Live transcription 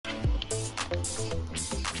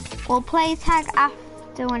We'll play tag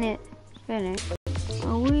after when it's finished.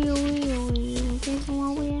 Are we? This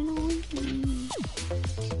one we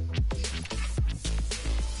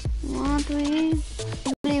What do we?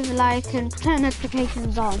 Leave a like and turn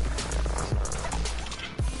notifications on.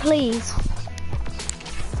 Please.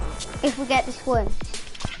 If we get this win.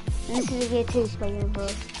 And this is a year 2 playing for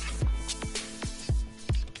us.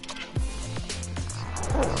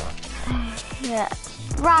 Yeah.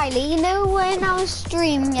 Riley, you know when I was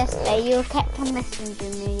streaming yesterday, you kept on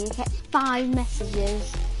messaging me. You kept 5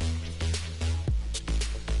 messages.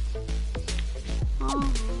 I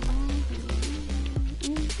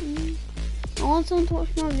want someone to watch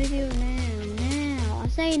my video now. I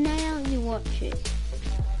say now, you watch it.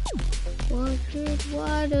 Watch it,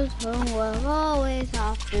 why does homework always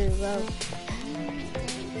have to go?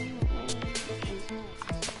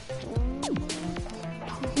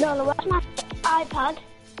 Lola, where's my iPad?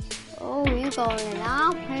 Oh, you got an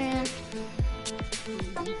iPad.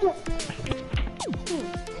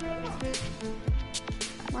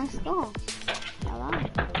 Let's go. Hello.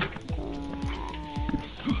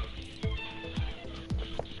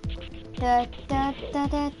 Da da da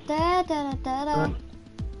da da da da da.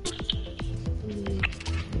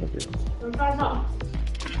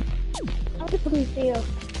 How do you feel?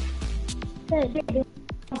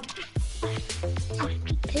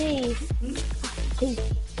 Tea.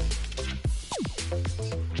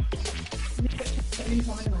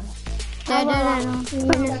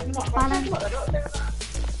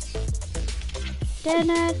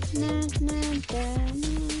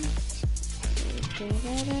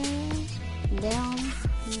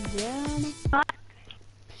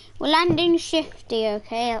 We're landing Shifty,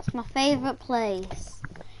 okay? That's my favourite place.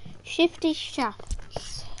 Shifty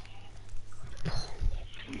Shafts.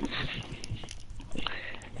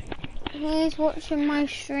 Who's watching my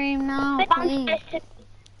stream now, please?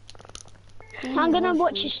 I'm gonna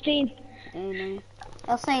watch your stream.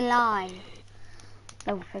 I'll say live.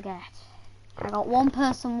 Don't forget. I got 1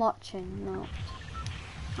 person watching. No.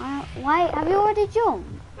 Wait, have you already jumped?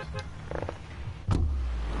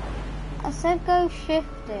 I said go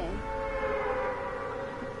Shifty.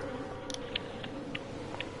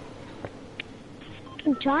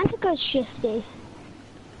 I'm trying to go Shifty.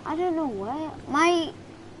 I don't know where.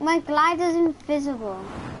 My glider's invisible.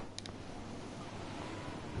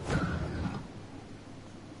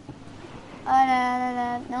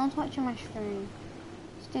 No one's watching my stream.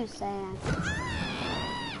 It's too sad.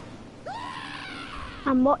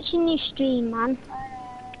 I'm watching your stream, man.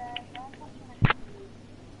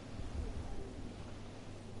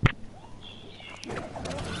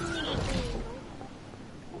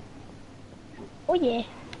 Oh yeah.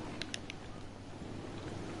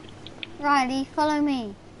 Riley, follow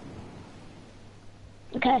me.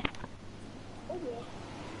 Okay.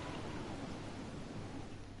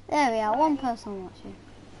 There we are, 1 person watching.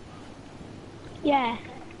 Yeah.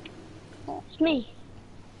 It's me.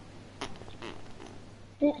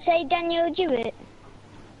 Did it say Daniel Jewett?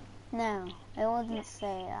 No, it wouldn't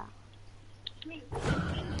say that.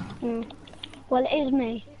 Well, it is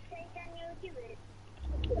me.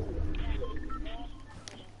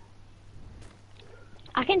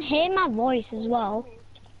 I can hear my voice as well.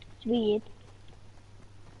 It's weird.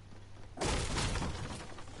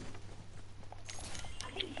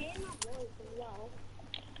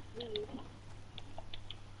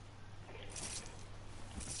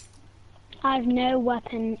 I have no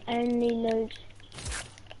weapon, only loads.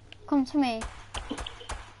 Come to me.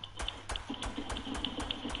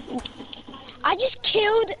 I just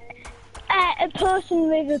killed a person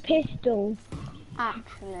with a pistol.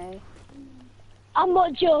 Actually. I'm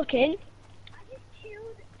not joking. I just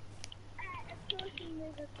killed a person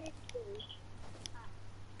with a pistol.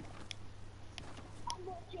 I'm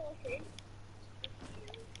not joking.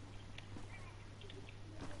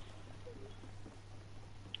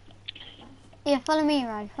 Yeah, follow me,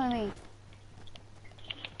 Ryan, follow me.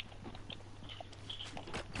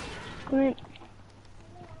 Come on.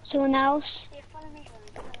 Someone else?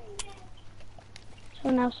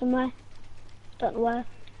 Someone else somewhere? Don't know where.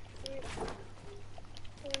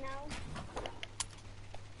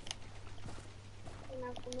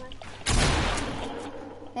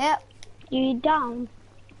 Yep. You down?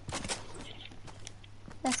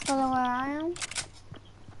 Let's follow where I am.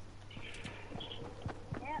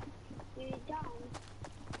 Yep. You down?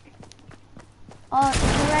 Oh, it's a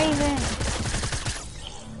Raven.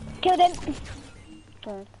 Killed him.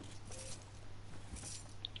 Good.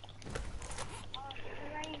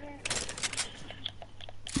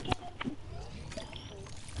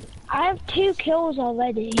 I have 2 kills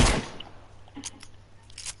already.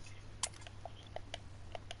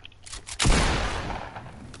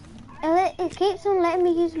 It keeps on letting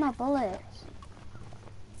me use my bullets.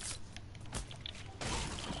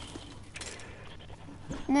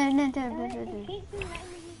 No. It keeps on letting me use...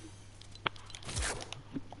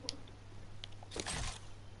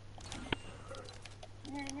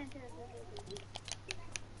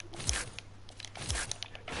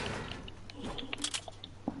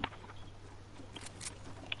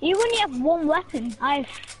 You only have one weapon. I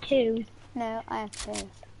have two. No, I have two.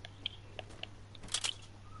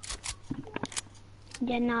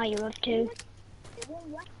 Yeah, now you have two.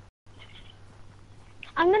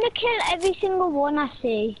 I'm gonna kill every single one I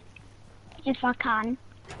see, if I can.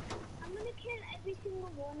 I'm gonna kill every single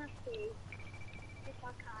one I see, if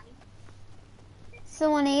I can.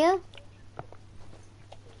 Someone here?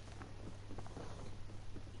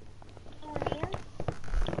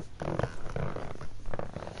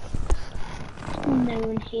 No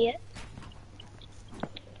one here.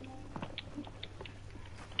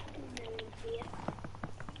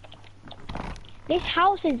 This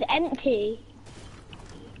house is empty.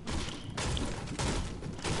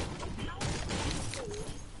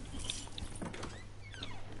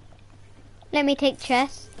 Let me take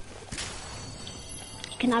chest.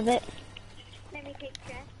 You can have it.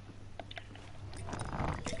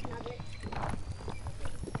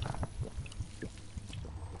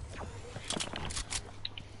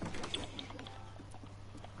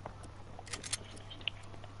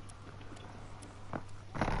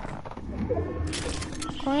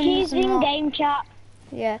 He's in game chat.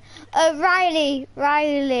 Yeah. Riley,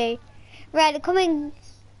 come in.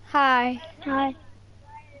 Hi. Hi.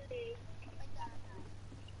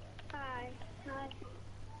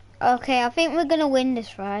 Okay, I think we're gonna win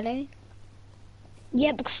this, Riley.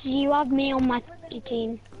 Yeah, because you have me on my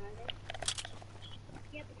team.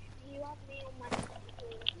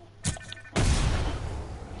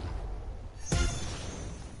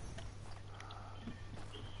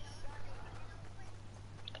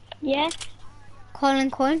 Yeah.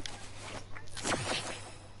 Colin coin.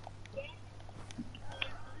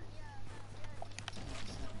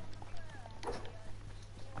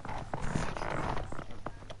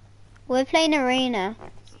 We're playing arena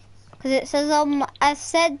because it says on. I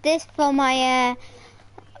said this for my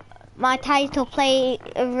my title, playing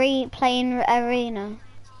arena.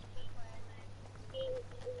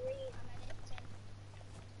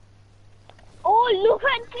 Oh, look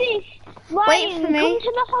at this! Wait for me. Come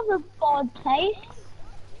to the hoverboard place.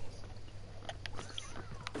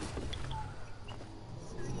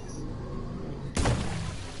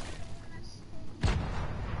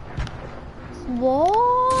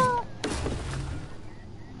 What?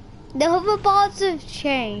 The hoverboards have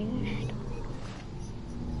changed.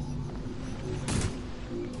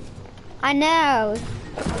 I know.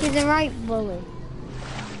 He's a right bully.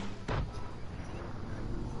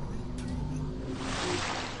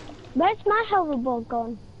 Where's my hoverboard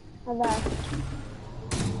gone? Oh, there.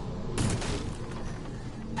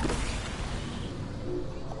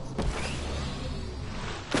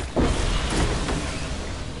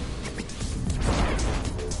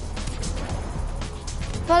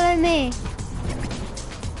 Follow me.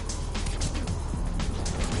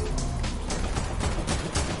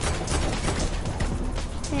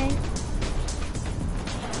 Okay.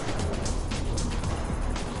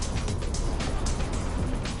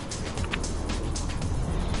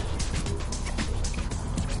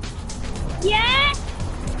 Yeah!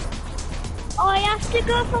 Oh, I have to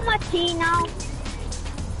go for my tea now.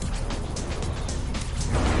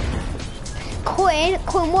 Quinn,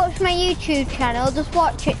 watch my YouTube channel. Just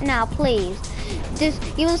watch it now, please. Just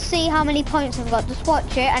you'll see how many points I've got. Just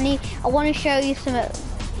watch it, and I want to show you something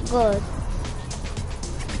good.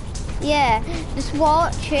 Yeah, just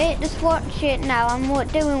watch it. Just watch it now. I'm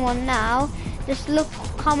doing one now. Just look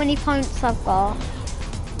how many points I've got.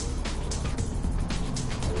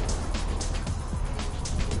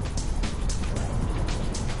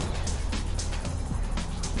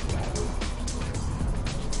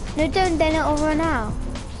 No, don't, then it'll run out.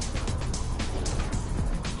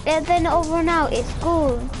 Yeah, then it'll run out, it's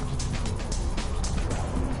good.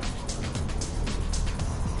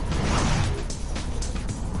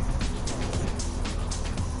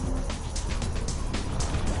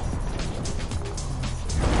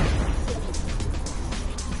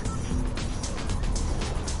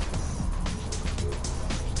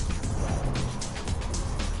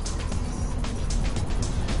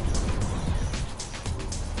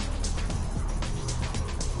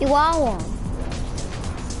 You are one.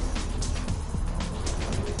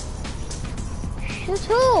 Shut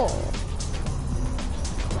up.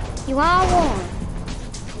 You are one.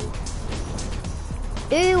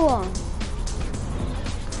 Do one.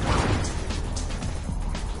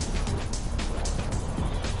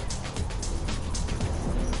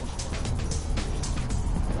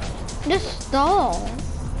 start.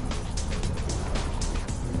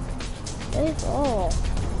 It's all.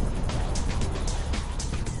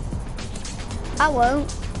 I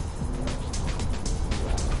won't.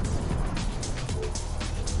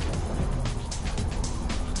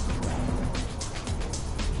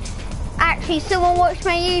 Actually, someone watched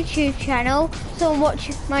my YouTube channel. Someone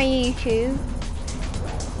watched my YouTube.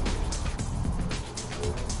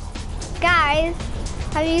 Guys,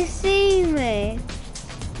 have you seen me?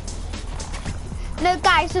 No,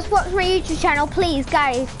 guys, just watch my YouTube channel, please,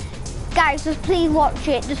 guys. Guys, just please watch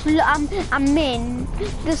it. Just look, I'm in.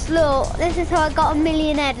 Just look. This is how I got a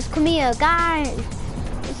millionaire. Just come here, guys.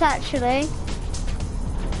 It's actually.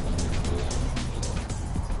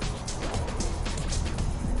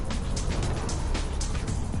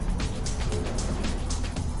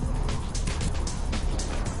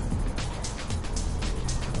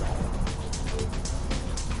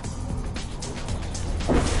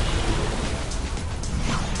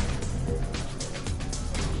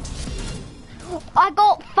 I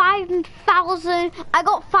got 5,000. I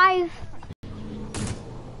got 5.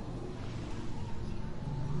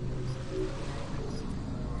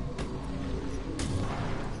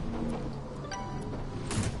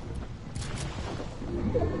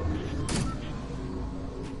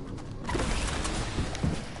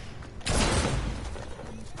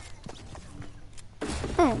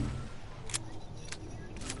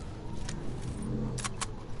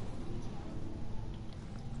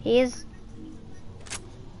 Here's.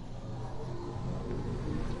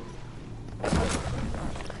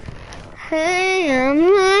 Hey, I'm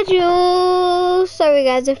Nigel. Sorry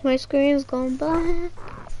guys if my screen's gone black.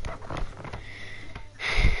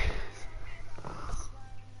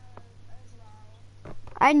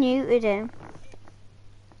 I muted him.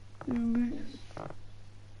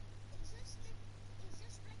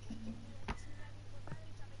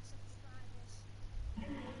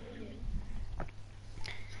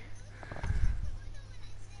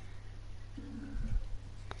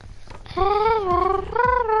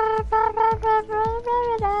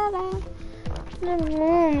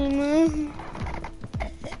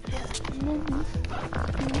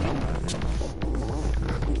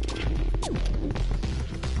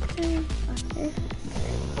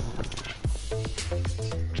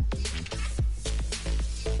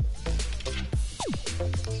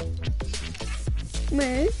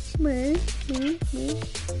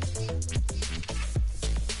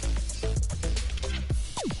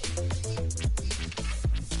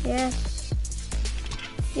 Yes.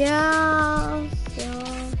 Yes.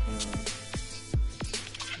 Yes.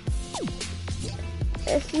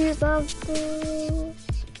 If you love me,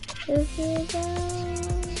 if you love.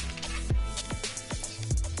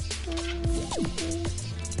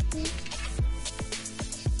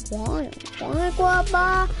 Why guapa?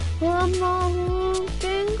 I'm not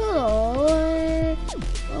single.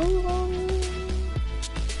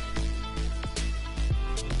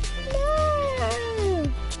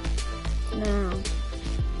 No.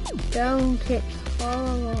 Don't, it's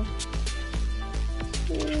horrible.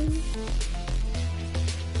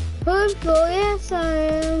 Hopeful, yes I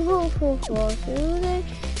am hopeful for today.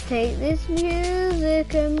 Take this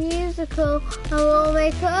music, a musical, I will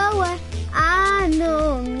make a way. I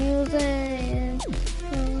know music.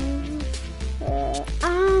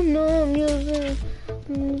 I know music.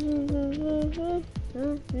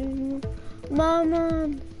 My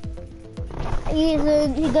mom, he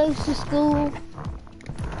goes to school.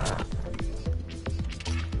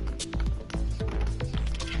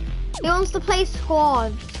 He wants to play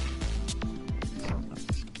squads.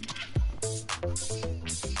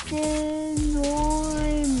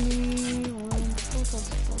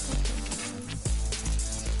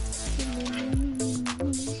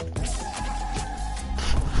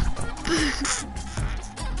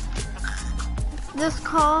 Just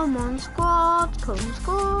come on, squad, come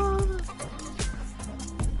squad.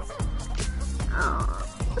 Oh.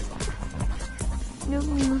 No.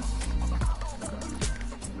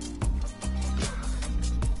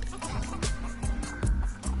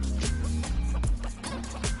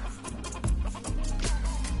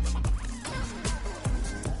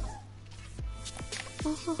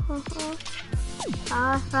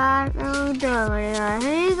 I find no joy.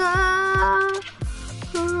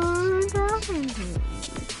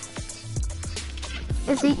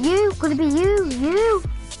 Is it you? Could it be you? You?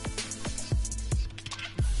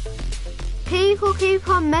 People keep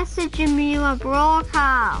on messaging me in my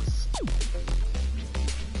broadcast.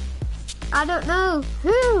 I don't know.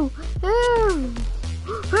 Who? Who?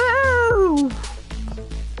 Who?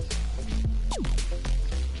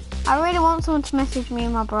 I really want someone to message me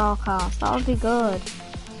in my broadcast. That would be good.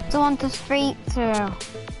 someone to speak to.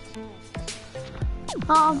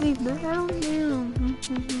 I'll be better.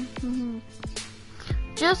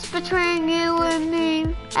 Just between you and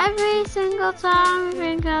me. Every single time I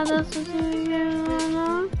think of this is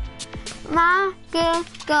you. My girl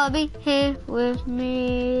gotta be here with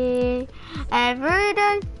me. Every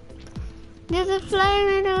day. There's a flame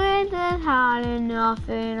in the wind that's hiding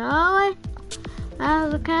nothing away.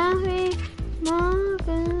 As I can be, more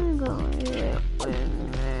can go here with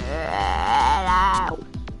me.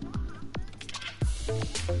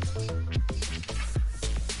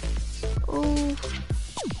 Oh,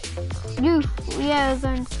 you, yeah, we're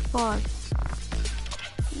going to spot.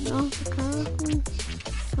 No,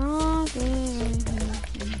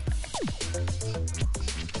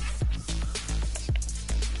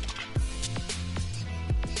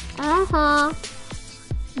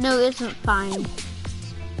 no, it isn't fine.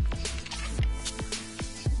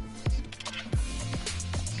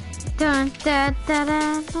 Dun da da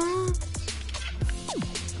da da.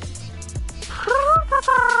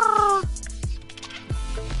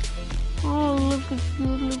 Oh, look at you,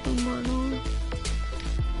 little model.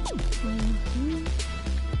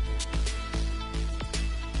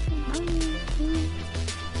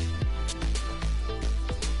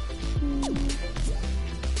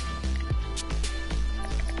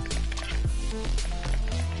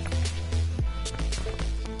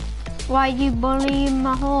 Why you bullying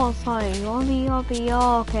my horse, honey? I'll be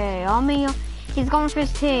okay. He's going for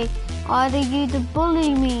his tea. Why do you to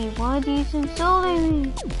bully me? Why do you insulting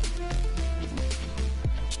me?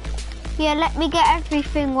 Yeah, let me get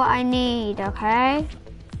everything what I need, okay?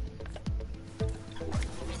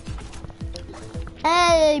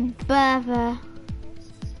 Hey, brother.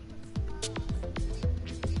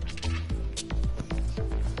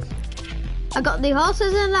 I got the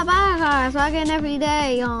horses in the back, guys, working every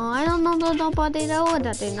day. Oh, I don't know nobody know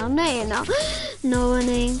nothing. No one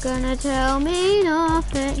ain't gonna tell me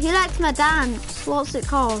nothing. He likes my dance. What's it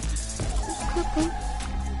called?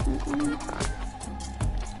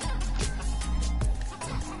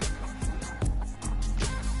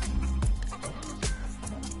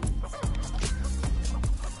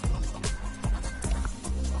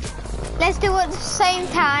 Let's do it at the same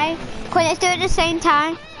time. Quinn, let's do it at the same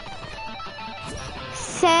time.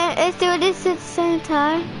 Let's do this at the same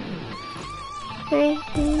time. 3,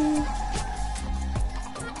 2.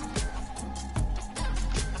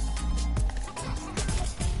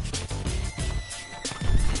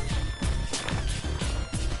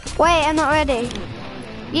 Wait, I'm not ready.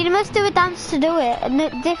 You must do a dance to do it, a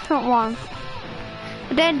different one.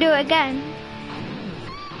 Then do it again.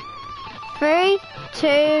 3,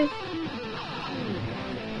 2,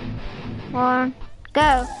 1,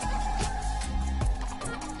 go.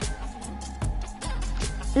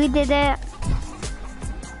 We did it.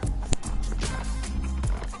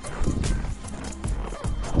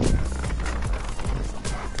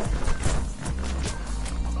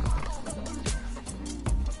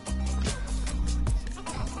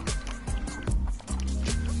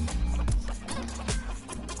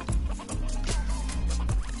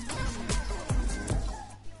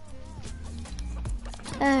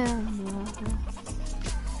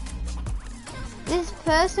 This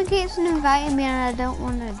person keeps on inviting me and I don't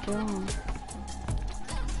want to join.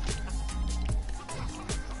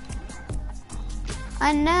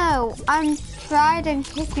 I know, I'm tried and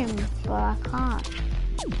kick him, but I can't.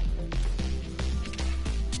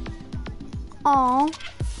 Oh.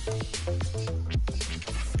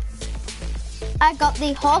 I got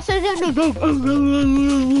the horses in the boat.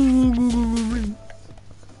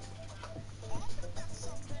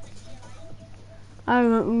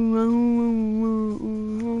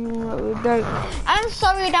 I'm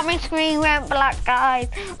sorry that my screen went black, guys.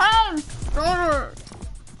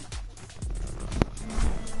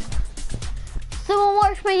 Someone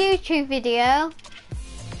watch my YouTube video.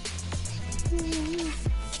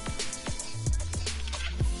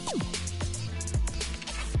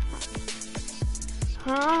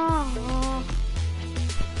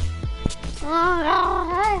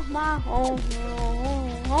 My home.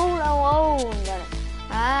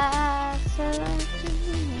 I said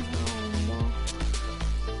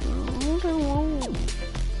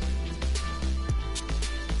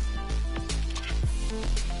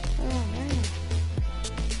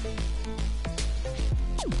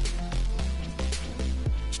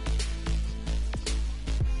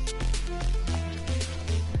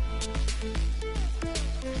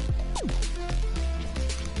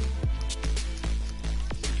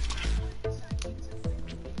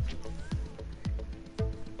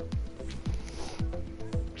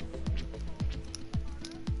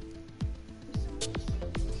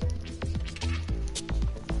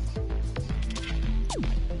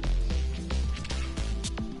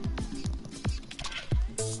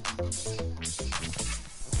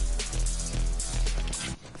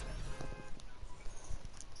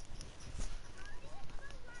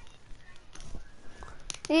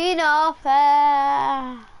Enough.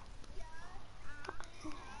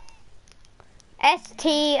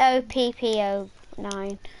 STOPPO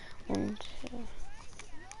 9. 1, 2.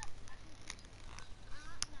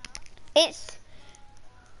 It's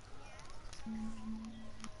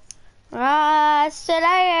still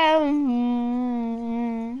I am.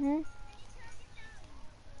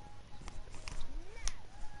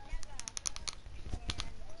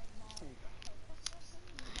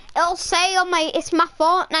 It'll say on my, it's my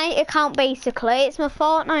Fortnite account basically. It's my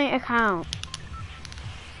Fortnite account.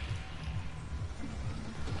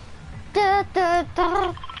 Da, da,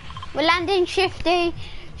 da. We're landing shifty.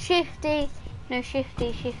 No,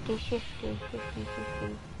 shifty.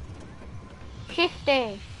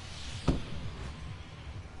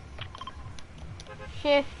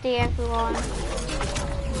 Shifty, everyone.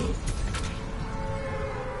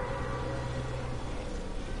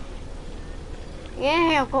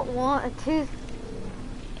 Yeah, I've got water too.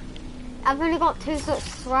 I've only got 2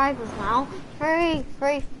 subscribers now. 3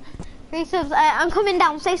 subs. I'm coming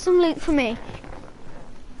down. Save some loot for me.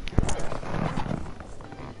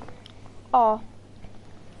 Oh,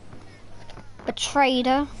 a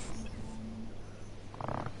trader.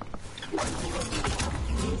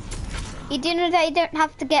 You do know that you don't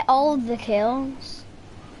have to get all the kills.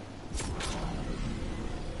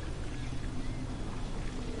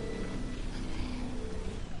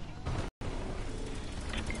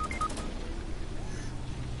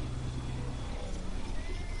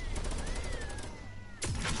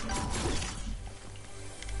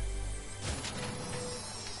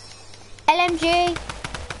 LMG.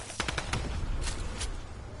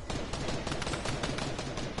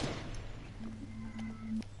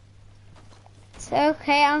 It's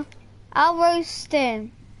okay, I'll roast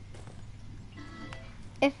him.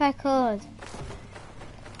 If I could.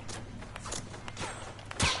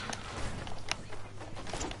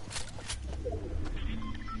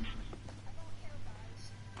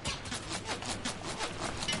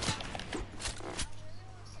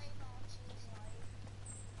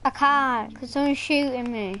 I can't, because someone's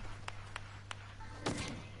shooting me.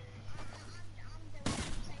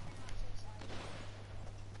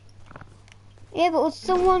 Yeah, but would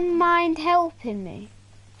someone mind helping me?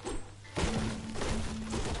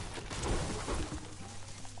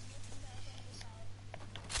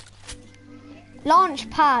 Launch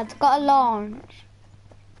pad, got a launch.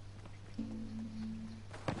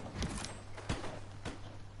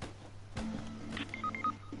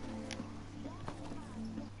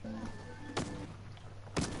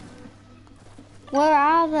 Where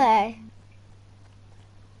are they?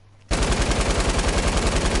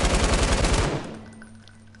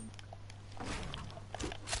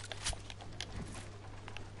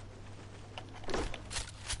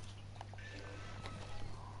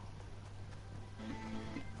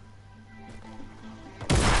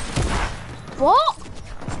 What?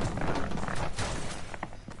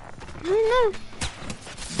 No.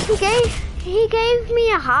 He gave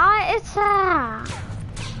me a heart attack.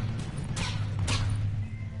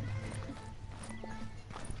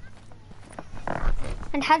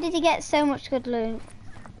 And how did he get so much good loot?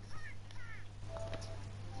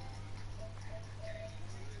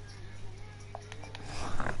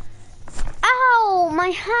 Ow, my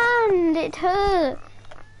hand, it hurt.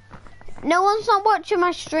 No one's not watching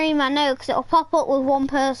my stream, I know, because it'll pop up with one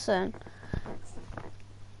person.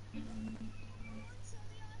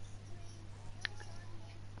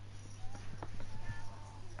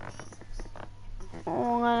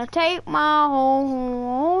 I'm gonna take my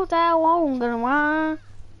whole that one, gonna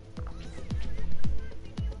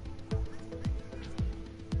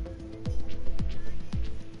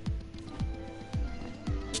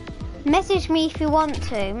message me if you want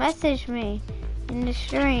to. Message me in the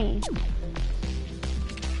stream.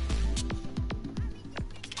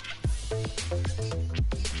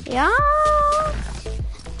 Yeah.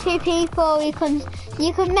 2 people.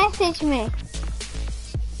 You can message me.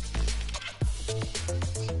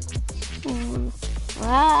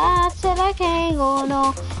 I said I can't go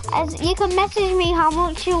no. You can message me how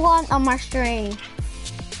much you want on my stream.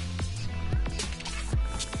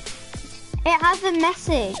 It has a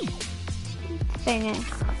message thingy.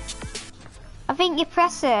 I think you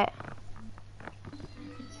press it.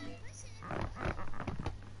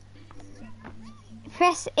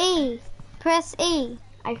 Press E. Press E,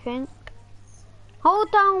 I think.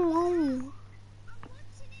 Hold on.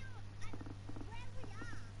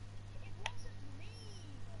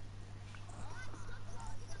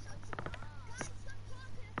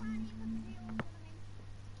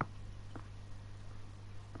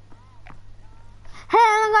 Hey,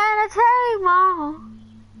 I'm gonna take my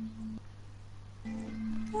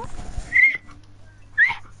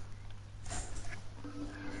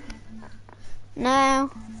No.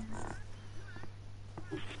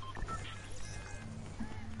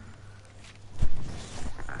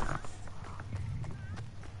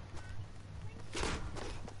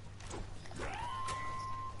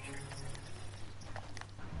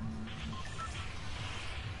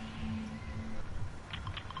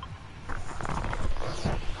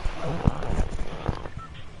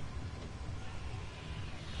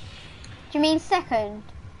 Do you mean second?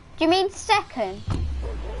 Do you mean second?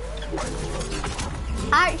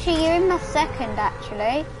 Actually, you're in my second,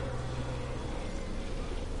 actually.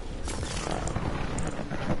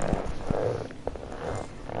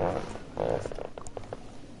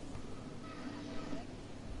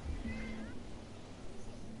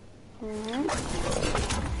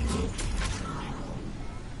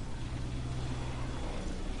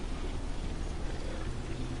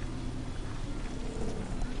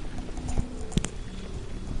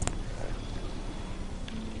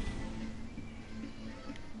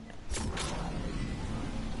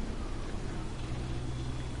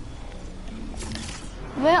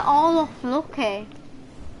 We're all off lucky.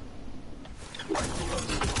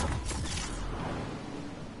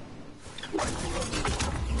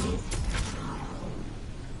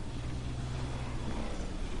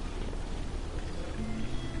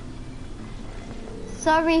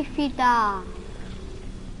 Sorry if you die.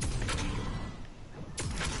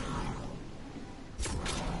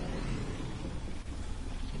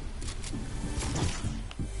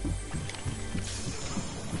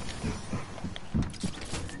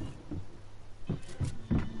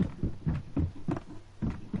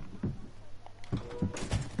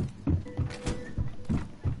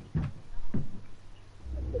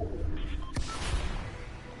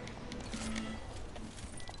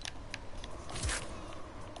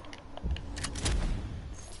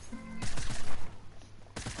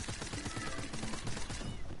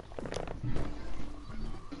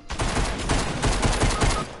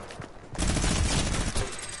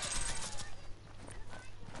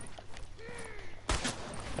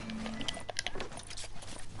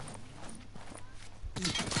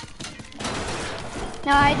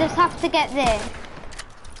 No, I just have to get this.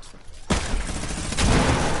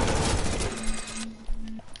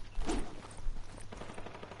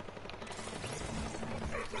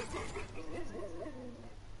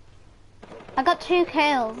 I got 2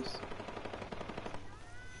 kills.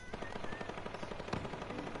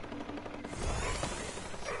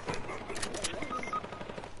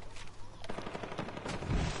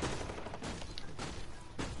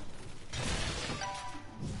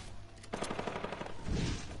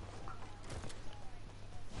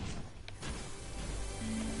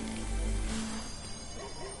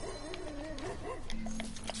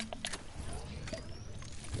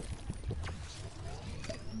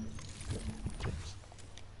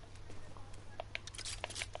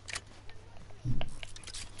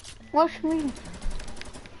 Watch me.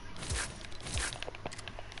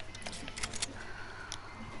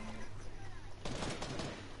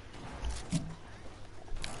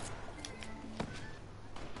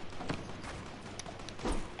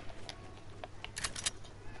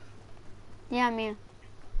 Yeah, I'm here.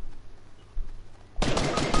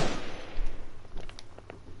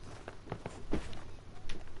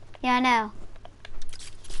 Yeah, I know.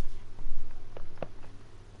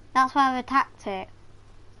 That's why I've attacked it.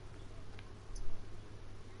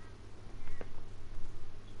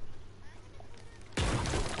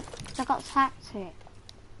 I got tactic.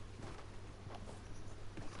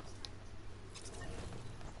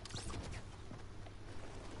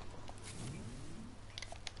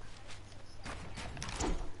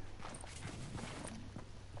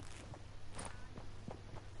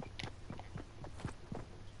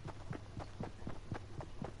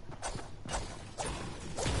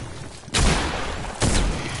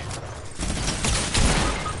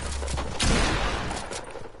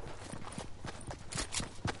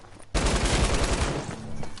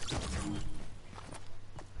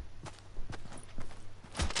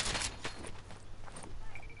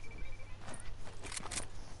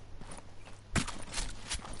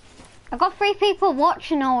 I've got 3 people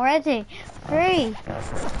watching already. 3.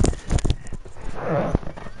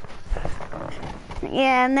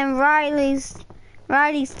 Yeah, and then Riley's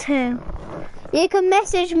 2. You can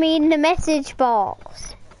message me in the message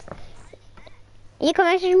box. You can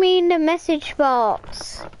message me in the message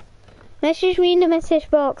box. Message me in the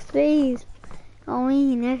message box, please. I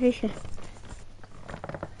mean everything.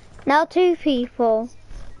 Now 2 people.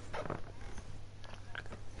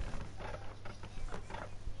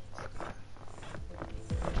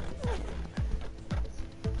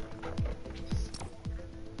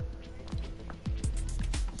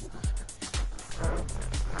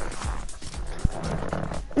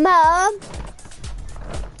 Mum,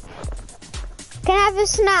 can I have a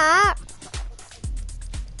snack?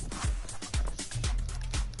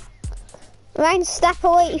 Ryan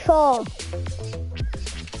Staple 84.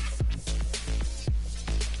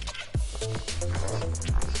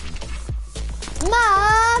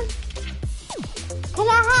 Mum, can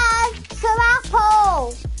I have some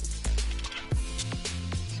apples?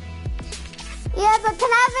 Yeah, but can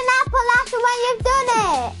I have an apple after when you've done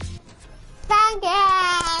it? Thank you.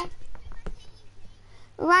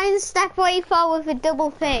 Ryan Step 44 with a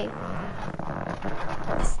double P.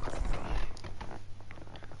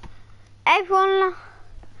 Everyone,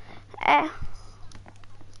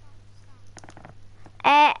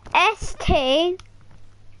 ST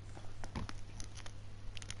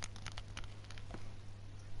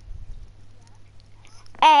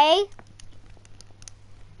A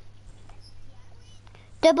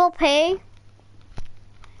double P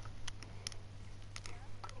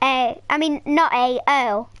A, I mean not A,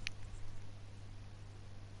 O.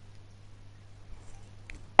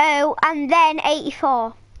 O and then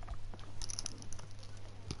 84.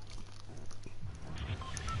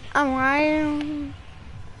 Alright.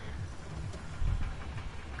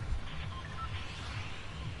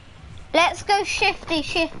 Let's go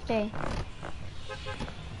shifty.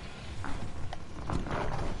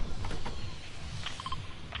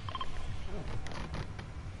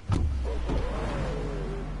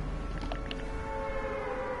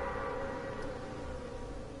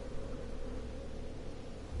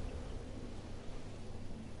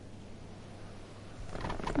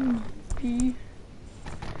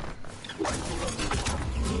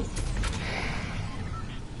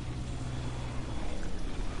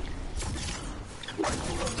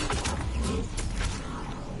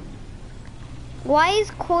 Why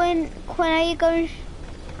is Quinn, are you going?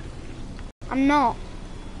 I'm not.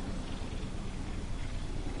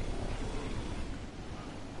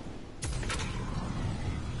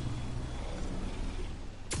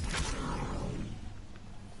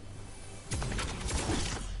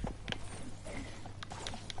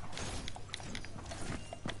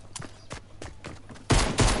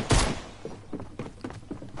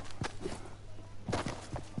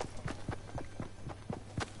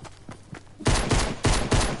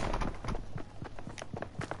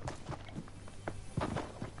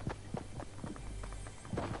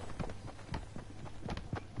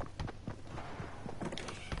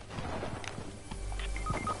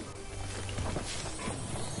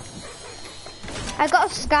 I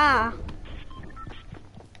got a scar.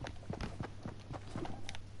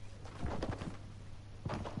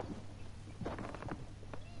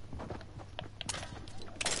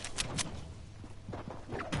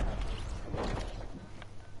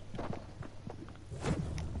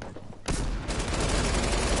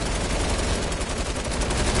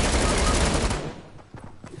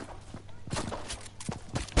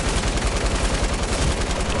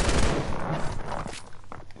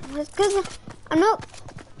 It's because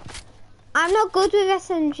I'm not good with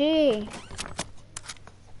SMG.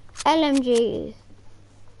 LMGs.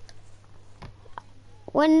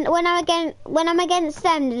 When I'm against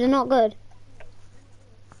them, they're not good.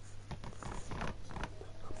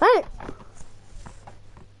 Right.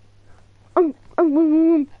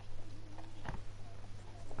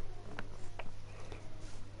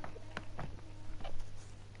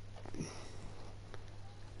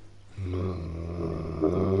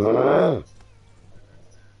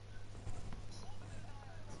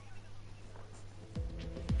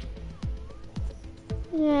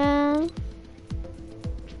 Yeah.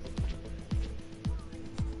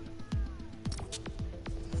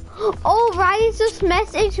 Oh, Riley's just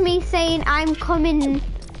messaged me saying I'm coming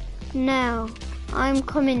now. I'm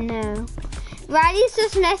coming now. Riley's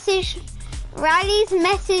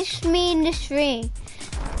messaged me in the stream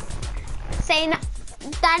saying,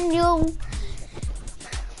 Daniel,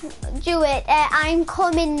 do it. I'm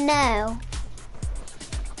coming now.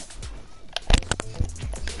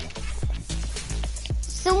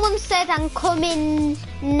 Someone said I'm coming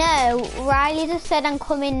now. Riley just said I'm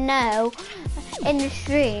coming now in the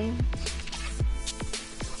stream.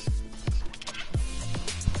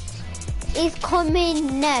 He's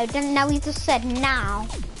coming now. Now he just said now.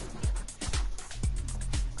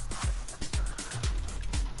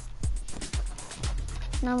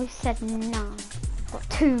 Now he said now. Got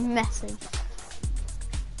two messages.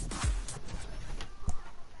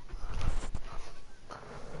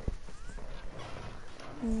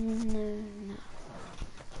 No.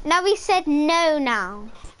 Now he said no now.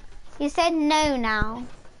 He said no now.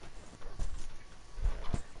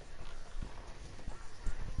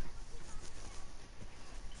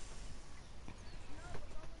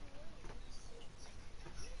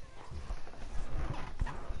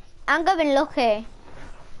 I'm going lucky.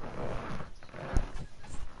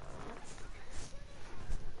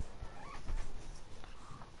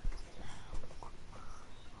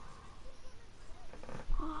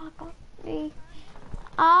 Oh, I got the...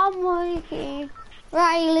 I'm working.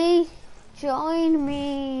 Riley, join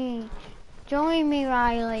me. Join me,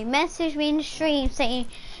 Riley. Message me in the stream saying,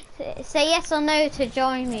 say yes or no to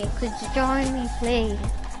join me. Could you join me, please?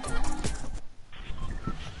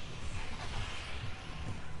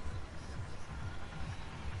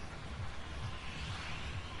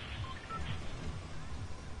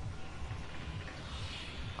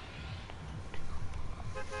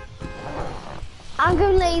 I'm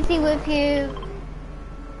going lazy with you.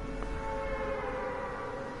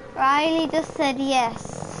 Riley just said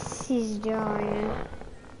yes. She's joining.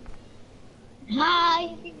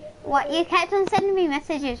 Hi. What? You kept on sending me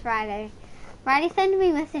messages, Riley. Riley sending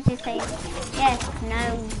me messages saying yes,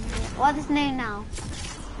 no. What is no now?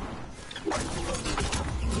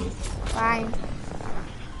 Fine.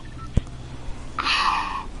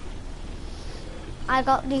 I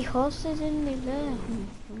got the horses in the there.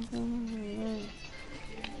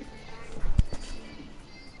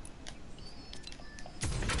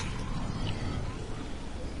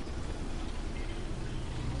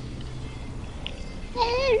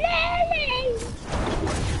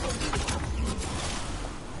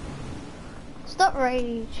 Stop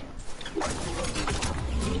rage.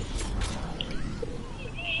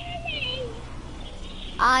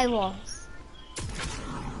 I was.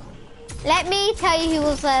 Let me tell you who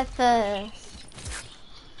was there first.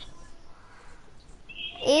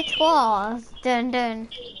 It was dun dun.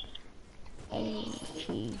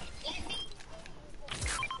 AG.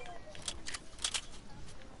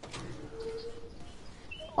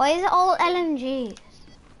 Why is it all LMGs?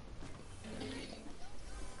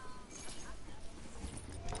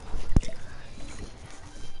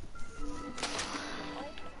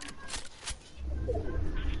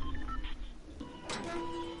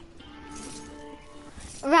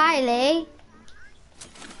 Riley?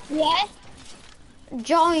 Yes?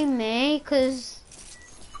 Join me, cause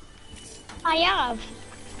I have.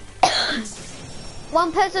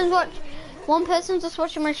 one person's just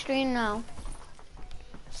watching my stream now.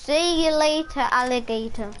 See you later,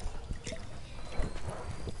 alligator.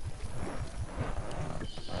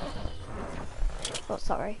 Oh,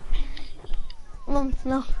 sorry. Mum,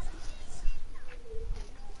 no.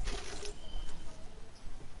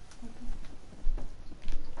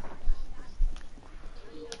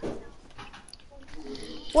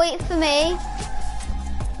 Wait for me.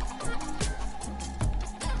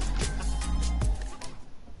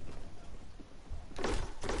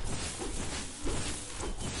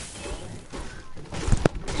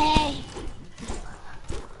 Hey.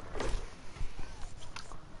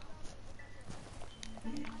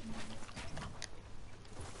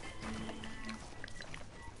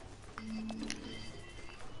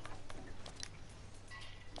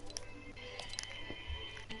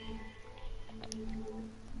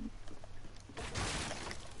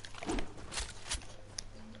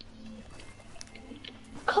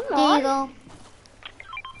 Come on. Eagle.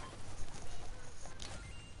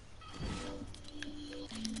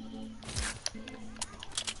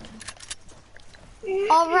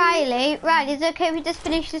 Oh, Riley, is it okay if we just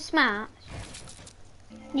finish this match?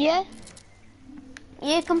 Yeah?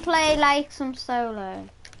 You can play like some solo.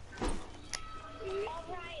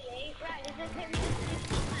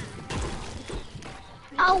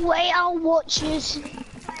 I'll wait, I'll watch you.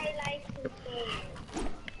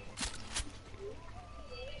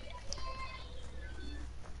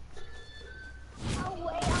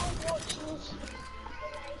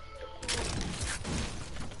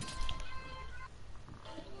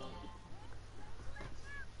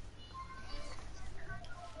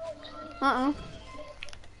 Uh-oh.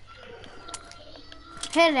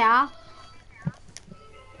 Here they are.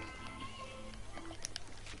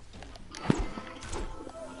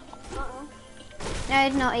 No,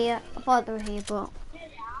 it's not here. I thought they were here, but...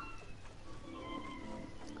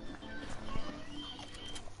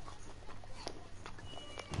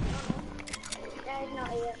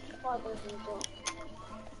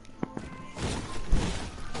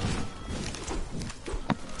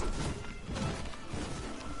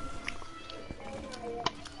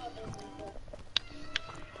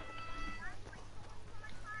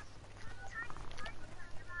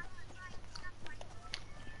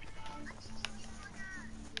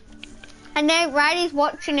 I know, Riley's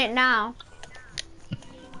watching it now.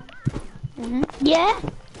 Yeah?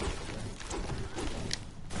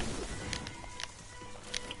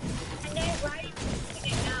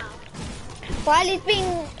 Riley's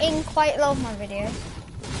been in quite a lot of my videos.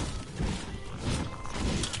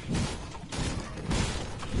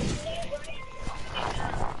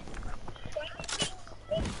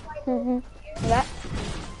 Yeah.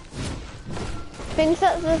 Thinks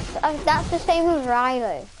that's the same with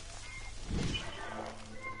Riley.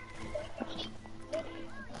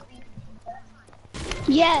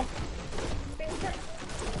 Yeah.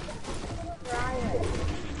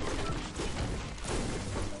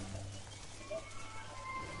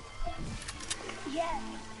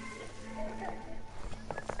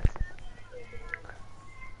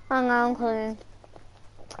 Hang on, Colin.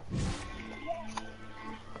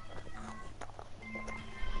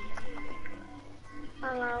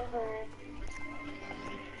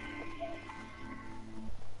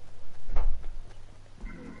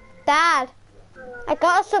 Dad, I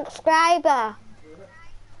got a subscriber.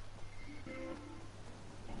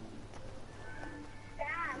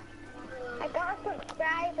 I got a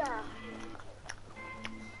subscriber.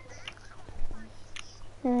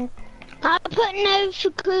 I put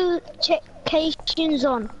notifications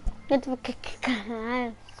on.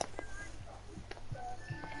 Notifications.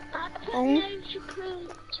 I put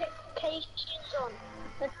notifications on.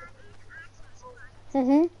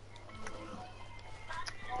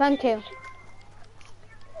 Thank you.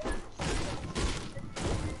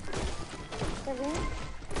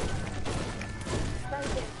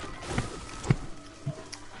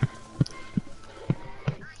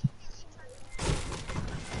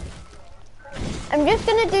 I'm just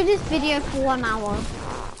gonna do this video for 1 hour.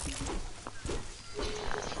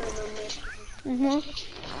 I'm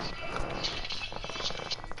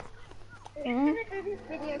gonna do this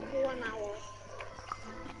video for 1 hour.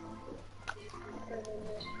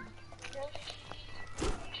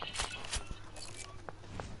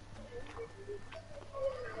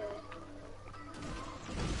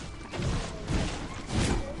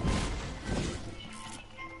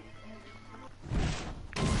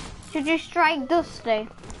 Should you strike Dusty?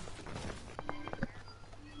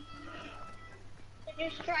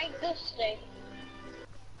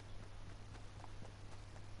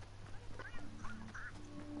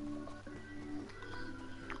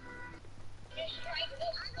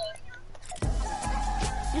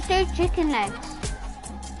 Just do chicken legs.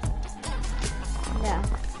 Yeah.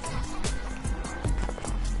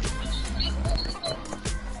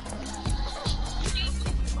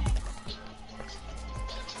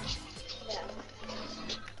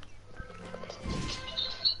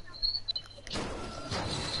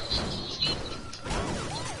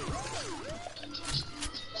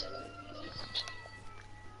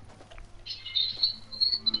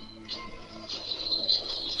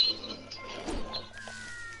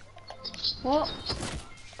 What?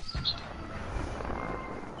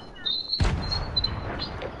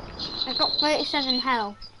 I got 37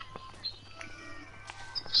 health.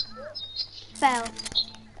 Fell. I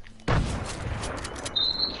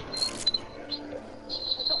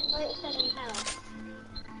got 37 health.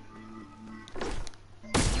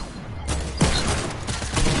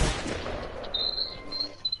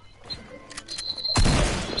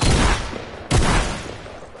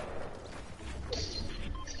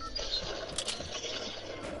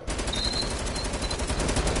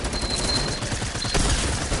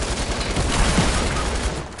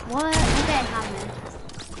 What? You get hammered.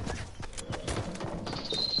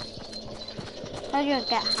 How do you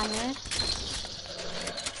get hammered?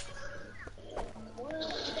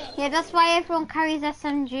 Yeah, that's why everyone carries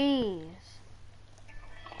SMGs.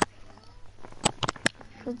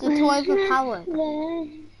 Because they're too overpowered.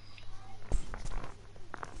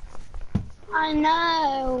 I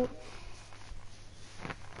know.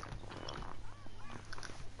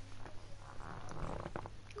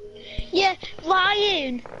 Yeah,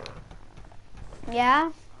 Ryan.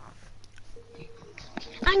 Yeah?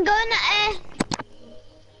 I'm gonna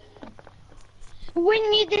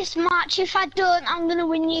win you this match. If I don't, I'm gonna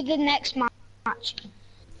win you the next match.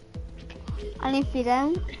 And if you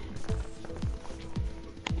don't?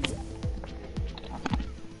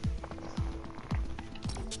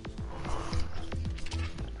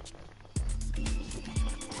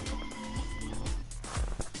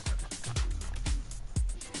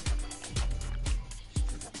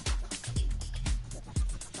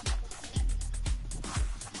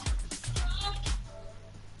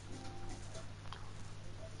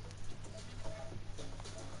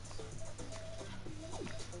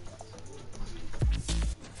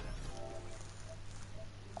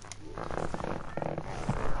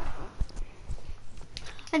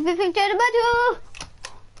 Everything to the battle!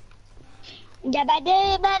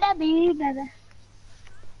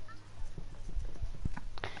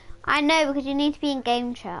 I know, because you need to be in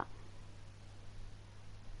game chat.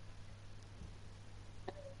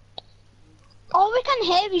 All we can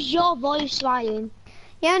hear is your voice, Ryan.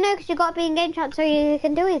 Yeah, no, because you got to be in game chat so you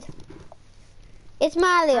can do it. It's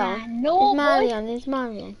Marion. No, it's Marion. It's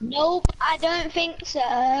Marion. Nope, I don't think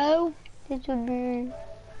so. It would be.